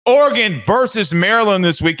Oregon versus Maryland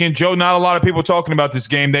this weekend. Joe, not a lot of people talking about this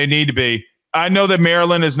game. They need to be. I know that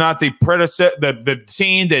Maryland is not the predecessor, the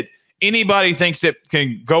team that anybody thinks that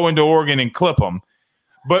can go into Oregon and clip them.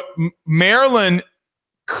 But Maryland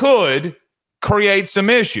could create some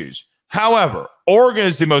issues. However, Oregon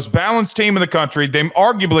is the most balanced team in the country. They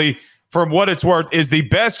arguably, for what it's worth, is the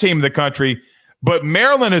best team in the country. But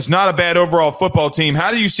Maryland is not a bad overall football team.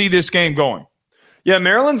 How do you see this game going? Yeah,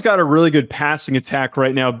 Maryland's got a really good passing attack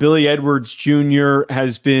right now. Billy Edwards Jr.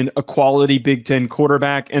 has been a quality Big Ten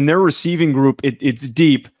quarterback, and their receiving group, it's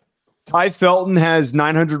deep. Ty Felton has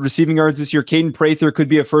 900 receiving yards this year. Caden Prather could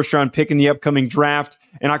be a first-round pick in the upcoming draft.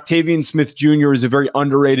 And Octavian Smith Jr. is a very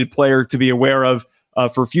underrated player to be aware of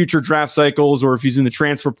for future draft cycles, or if he's in the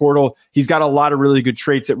transfer portal. He's got a lot of really good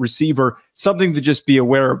traits at receiver, something to just be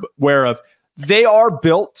aware of. They are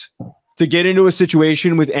built to get into a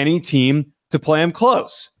situation with any team to play them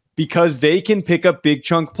close because they can pick up big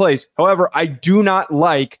chunk plays. However, I do not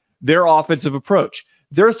like their offensive approach.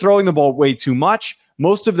 They're throwing the ball way too much.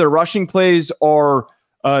 Most of their rushing plays are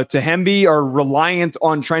to Hemby are reliant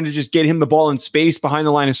on trying to just get him the ball in space behind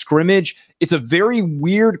the line of scrimmage. It's a very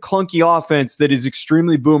weird, clunky offense that is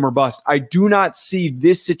extremely boom or bust. I do not see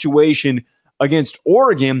this situation against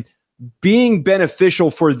Oregon being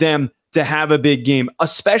beneficial for them to have a big game,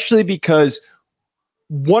 especially because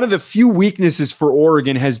one of the few weaknesses for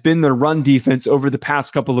Oregon has been their run defense over the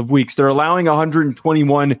past couple of weeks. They're allowing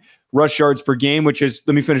 121 rush yards per game, which is,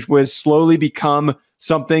 let me finish with, slowly become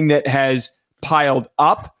something that has piled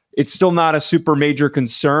up. It's still not a super major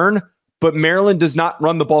concern, but Maryland does not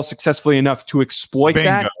run the ball successfully enough to exploit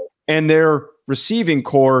that. And their receiving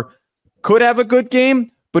core could have a good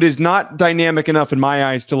game, but is not dynamic enough in my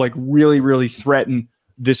eyes to like really, really threaten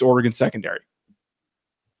this Oregon secondary.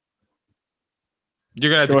 You're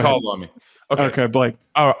going to have to call on me. Okay, Blake.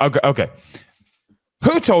 Oh, okay.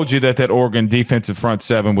 Who told you that Oregon defensive front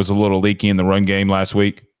seven was a little leaky in the run game last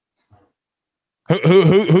week?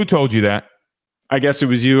 Who told you that? I guess it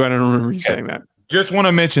was you. I don't remember you saying that. Just want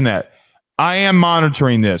to mention that. I am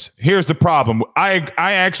monitoring this. Here's the problem. I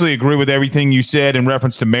actually agree with everything you said in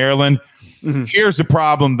reference to Maryland. Mm-hmm. Here's the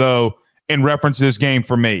problem, though, in reference to this game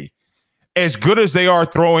for me. As good as they are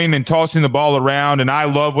throwing and tossing the ball around, and I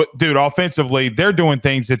love what, dude, offensively, they're doing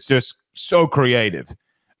things that's just so creative.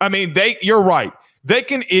 I mean, you're right. They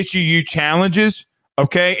can issue you challenges,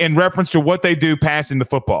 okay, in reference to what they do passing the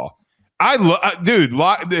football.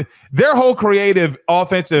 Their whole creative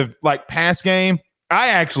offensive like pass game, I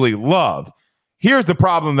actually love. Here's the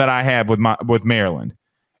problem that I have with Maryland.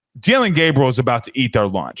 DeLeone Gabriel is about to eat their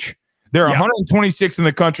lunch. They're 126 in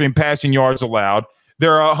the country in passing yards allowed.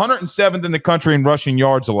 They're 107th in the country in rushing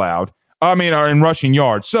yards allowed. Or in rushing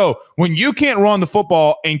yards. So when you can't run the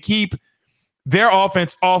football and keep their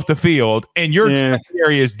offense off the field and your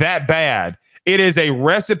secondary is that bad, it is a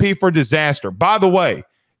recipe for disaster. By the way,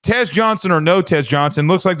 Tez Johnson or no Tez Johnson,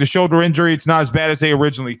 looks like the shoulder injury. It's not as bad as they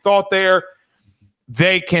originally thought there.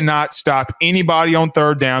 They cannot stop anybody on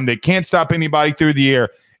third down. They can't stop anybody through the air.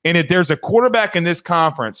 And if there's a quarterback in this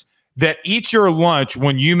conference that eats your lunch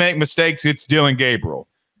when you make mistakes, it's DeLeone Gabriel.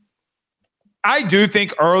 I do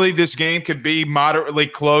think early this game could be moderately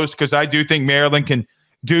close because I do think Maryland can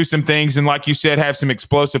do some things and, like you said, have some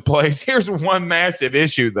explosive plays. Here's one massive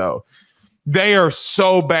issue, though. They are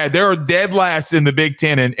so bad. They're dead last in the Big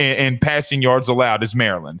Ten in passing yards allowed is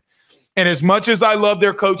Maryland. And as much as I love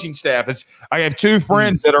their coaching staff, I have two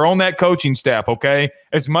friends that are on that coaching staff, okay?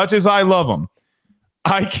 As much as I love them,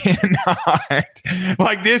 I cannot.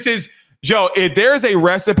 Like, this is, Joe, if there's a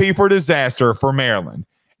recipe for disaster for Maryland,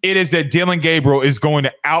 it is that DeLeone Gabriel is going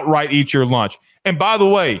to outright eat your lunch. And by the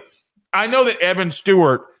way, I know that Evan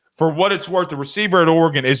Stewart, for what it's worth, the receiver at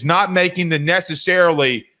Oregon, is not making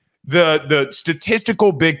necessarily the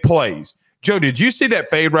statistical big plays. Joe, did you see that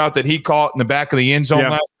fade route that he caught in the back of the end zone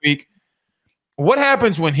last week? What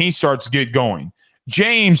happens when he starts to get going?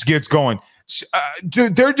 James gets going.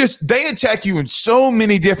 Dude, they attack you in so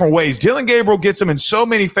many different ways. DeLeone Gabriel gets them in so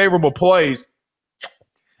many favorable plays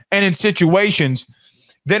and in situations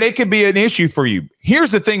that it could be an issue for you.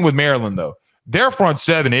 Here's the thing with Maryland, though. Their front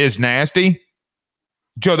seven is nasty.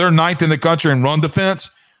 Joe, they're 9th in the country in run defense.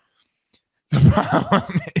 The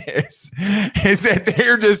problem is that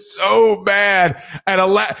they're just so bad at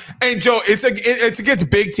and Joe, it's against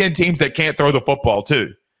Big Ten teams that can't throw the football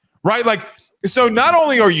too, right? Like, so not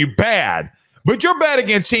only are you bad, but you're bad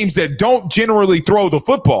against teams that don't generally throw the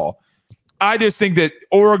football. I just think that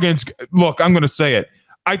Oregon's look. I'm going to say it.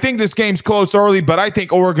 I think this game's close early, but I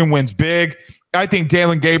think Oregon wins big. I think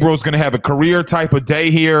DeLeone Gabriel is going to have a career type of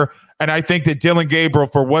day here. And I think that DeLeone Gabriel,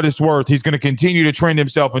 for what it's worth, he's going to continue to trend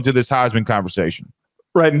himself into this Heisman conversation.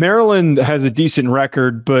 Right. Maryland has a decent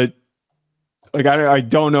record, but like I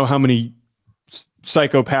don't know how many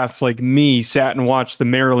psychopaths like me sat and watched the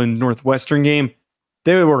Maryland Northwestern game.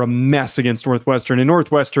 They were a mess against Northwestern, and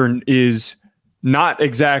Northwestern is not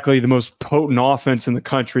exactly the most potent offense in the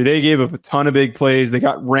country. They gave up a ton of big plays. They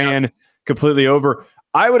got ran completely over.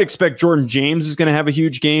 I would expect Jordan James is going to have a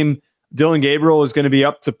huge game. Dylan Gabriel is going to be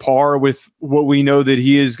up to par with what we know that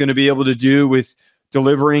he is going to be able to do with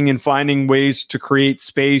delivering and finding ways to create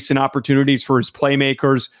space and opportunities for his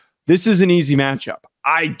playmakers. This is an easy matchup.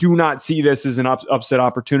 I do not see this as an upset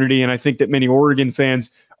opportunity, and I think that many Oregon fans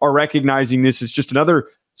are recognizing this as just another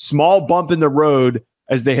small bump in the road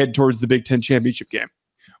as they head towards the Big Ten championship game.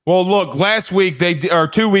 Well, look, last week or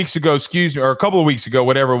 2 weeks ago, or a couple of weeks ago,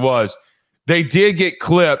 whatever it was, they did get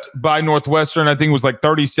clipped by Northwestern. I think it was like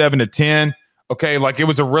 37-10. Okay, like it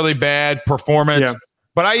was a really bad performance. Yeah.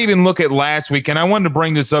 But I even look at last week, and I wanted to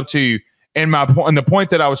bring this up to you and the point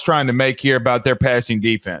that I was trying to make here about their passing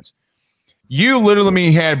defense. You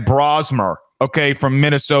literally had Brosmer, okay, from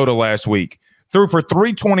Minnesota last week, threw for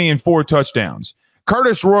 320 and 4 touchdowns.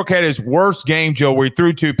 Curtis Rourke had his worst game, Joe, where he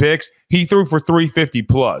threw 2 picks. He threw for 350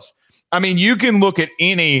 plus. I mean, you can look at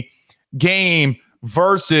any game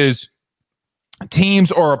versus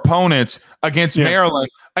teams or opponents against Maryland.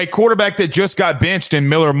 A quarterback that just got benched in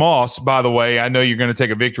Miller Moss, by the way. I know you're going to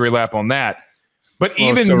take a victory lap on that. But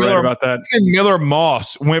even Miller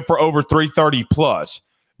Moss went for over 330 plus.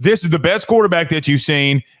 This is the best quarterback that you've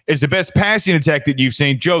seen, is the best passing attack that you've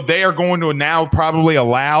seen. Joe, they are going to now probably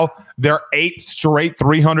allow their 8th straight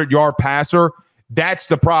 300-yard passer. That's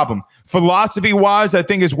the problem. Philosophy-wise, I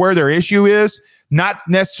think is where their issue is, not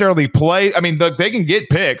necessarily play. I mean, they can get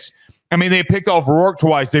picks. I mean, they picked off Rourke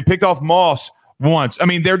twice. They picked off Moss once. I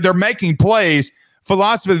mean, they're making plays.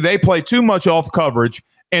 Philosophy, they play too much off coverage,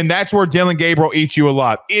 and that's where Dylan Gabriel eats you a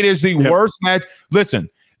lot. It is the worst match. Listen,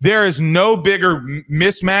 there is no bigger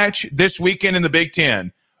mismatch this weekend in the Big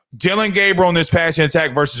Ten. Dylan Gabriel in this passing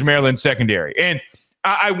attack versus Maryland secondary. And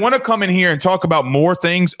I want to come in here and talk about more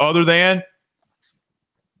things other than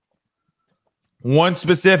one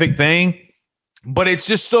specific thing, but it's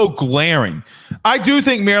just so glaring. I do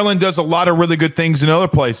think Maryland does a lot of really good things in other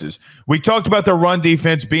places. We talked about their run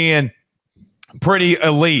defense being pretty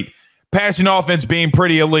elite, passing offense being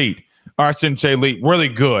pretty elite. Or I shouldn't say elite, really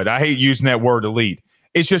good. I hate using that word elite.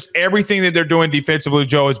 It's just everything that they're doing defensively,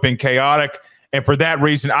 Joe, has been chaotic. And for that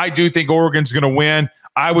reason, I do think Oregon's going to win.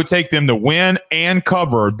 I would take them to win and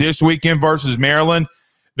cover this weekend versus Maryland.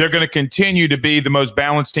 They're going to continue to be the most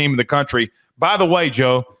balanced team in the country. By the way,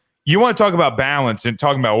 Joe, you want to talk about balance and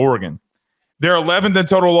talking about Oregon. They're 11th in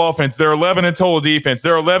total offense. They're 11 in total defense.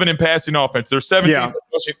 They're 11 in passing offense. They're 17th in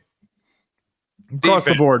rushing across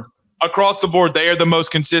the board. Across the board, they are the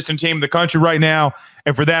most consistent team in the country right now.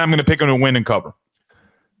 And for that, I'm going to pick them to win and cover.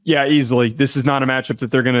 Yeah, easily. This is not a matchup that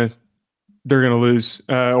they're gonna lose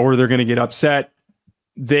or they're gonna get upset.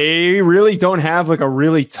 They really don't have like a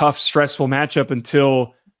really tough, stressful matchup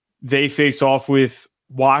until they face off with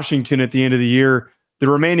Washington at the end of the year. The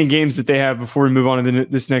remaining games that they have before we move on to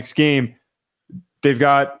this next game, they've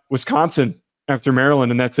got Wisconsin after Maryland,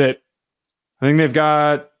 and that's it. I think they've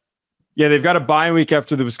got a bye week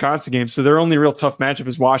after the Wisconsin game, so their only real tough matchup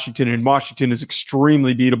is Washington, and Washington is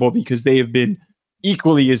extremely beatable because they have been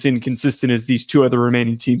equally as inconsistent as these 2 other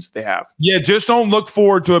remaining teams that they have. Yeah, just don't look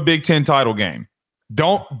forward to a Big Ten title game.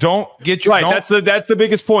 Don't get your right. That's the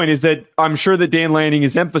biggest point, is that I'm sure that Dan Lanning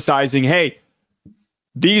is emphasizing, hey,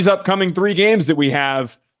 these upcoming 3 games that we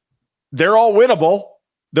have, they're all winnable.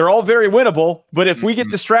 They're all very winnable. But if we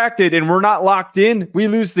get distracted and we're not locked in, we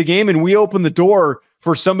lose the game and we open the door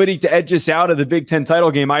for somebody to edge us out of the Big Ten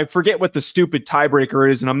title game. I forget what the stupid tiebreaker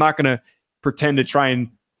is, and I'm not going to pretend to try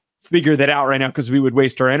and figure that out right now because we would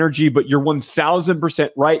waste our energy, but you're 1000%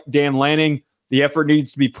 right, Dan Lanning. The effort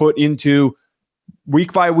needs to be put into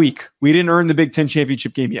week by week. We didn't earn the Big Ten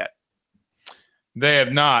championship game yet. They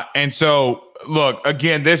have not. And so, look,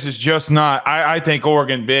 again, this is just not – I think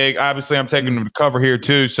Oregon big. Obviously, I'm taking them to cover here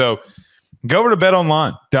too. So go over to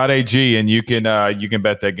betonline.ag and you can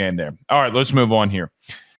bet that game there. All right, let's move on here.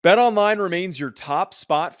 BetOnline remains your top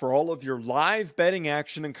spot for all of your live betting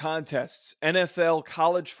action and contests. NFL,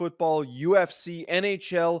 college football, UFC,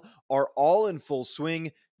 NHL are all in full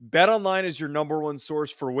swing. BetOnline is your #1 source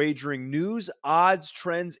for wagering news, odds,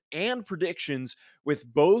 trends, and predictions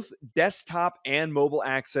with both desktop and mobile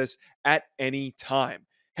access at any time.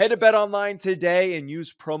 Head to BetOnline today and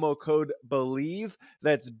use promo code BELIEVE,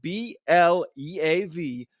 that's BLEAV,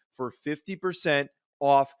 for 50%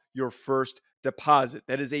 off your first deposit.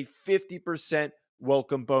 That is a 50%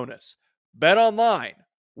 welcome bonus. Bet online,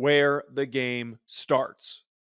 where the game starts.